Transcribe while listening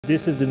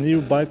This is the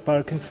new bike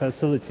parking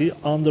facility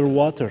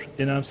underwater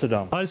in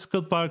Amsterdam.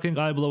 Bicycle parking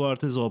IJ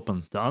Boulevard is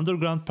open. The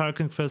underground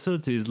parking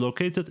facility is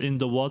located in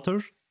the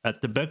water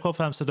at the back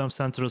of Amsterdam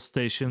Central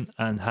Station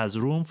and has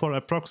room for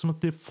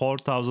approximately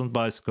 4,000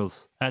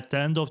 bicycles. At the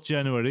end of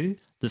January,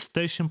 the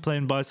station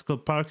plane bicycle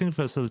parking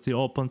facility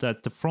opened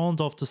at the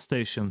front of the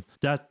station.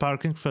 That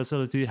parking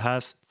facility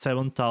has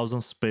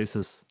 7,000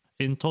 spaces.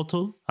 In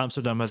total,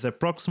 Amsterdam has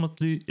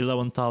approximately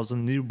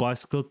 11,000 new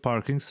bicycle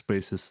parking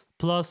spaces,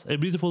 plus a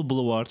beautiful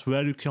boulevard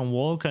where you can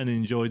walk and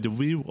enjoy the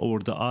view over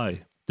the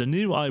IJ. The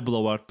new IJ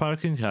Boulevard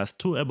parking has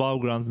two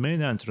above-ground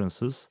main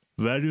entrances,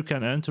 where you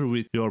can enter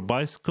with your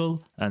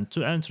bicycle, and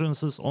two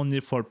entrances only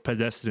for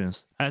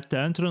pedestrians. At the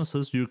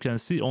entrances, you can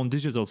see on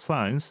digital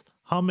signs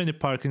how many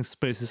parking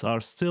spaces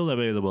are still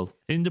available.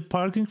 In the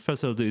parking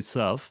facility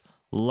itself,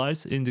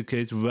 lights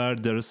indicate where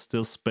there is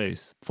still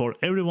space. For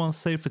everyone's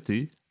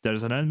safety, there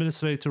is an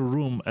administrator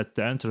room at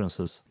the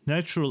entrances.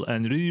 Natural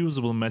and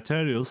reusable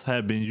materials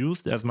have been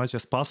used as much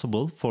as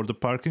possible for the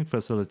parking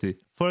facility.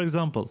 For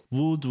example,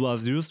 wood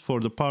was used for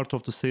the part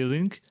of the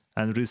ceiling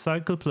and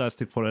recycled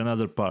plastic for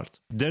another part.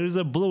 There is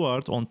a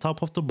boulevard on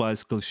top of the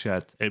bicycle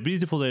shed, a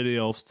beautiful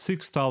area of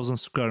 6,000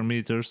 square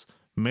meters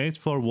made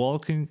for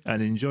walking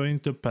and enjoying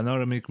the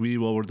panoramic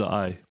view over the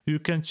IJ. You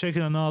can check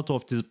in and out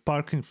of this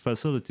parking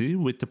facility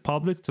with the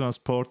public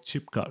transport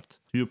chip card.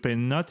 You pay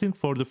nothing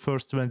for the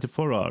first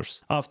 24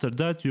 hours. After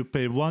that, you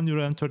pay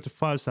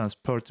 €1.35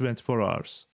 per 24 hours.